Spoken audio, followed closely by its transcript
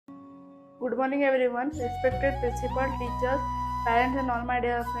Good morning everyone, respected principal, teachers, parents and all my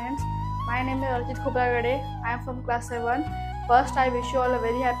dear friends. My name is Archit Khubagade. I am from class 7. First, I wish you all a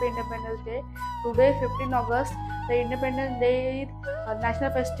very happy Independence Day. Today, 15 August, the Independence Day is a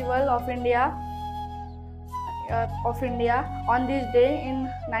national festival of India. On this day in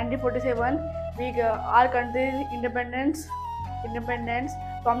 1947, our country's independence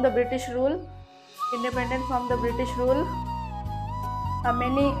from the British rule. Independence from the British rule.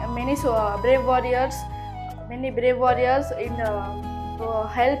 Many brave warriors in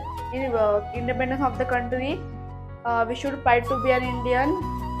help in independence of the country. We should fight to be an Indian.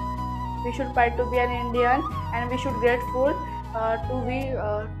 We should fight to be an Indian, and we should grateful to be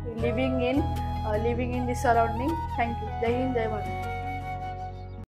living in this surrounding. Thank you. Jai Hind, Jai Bharat.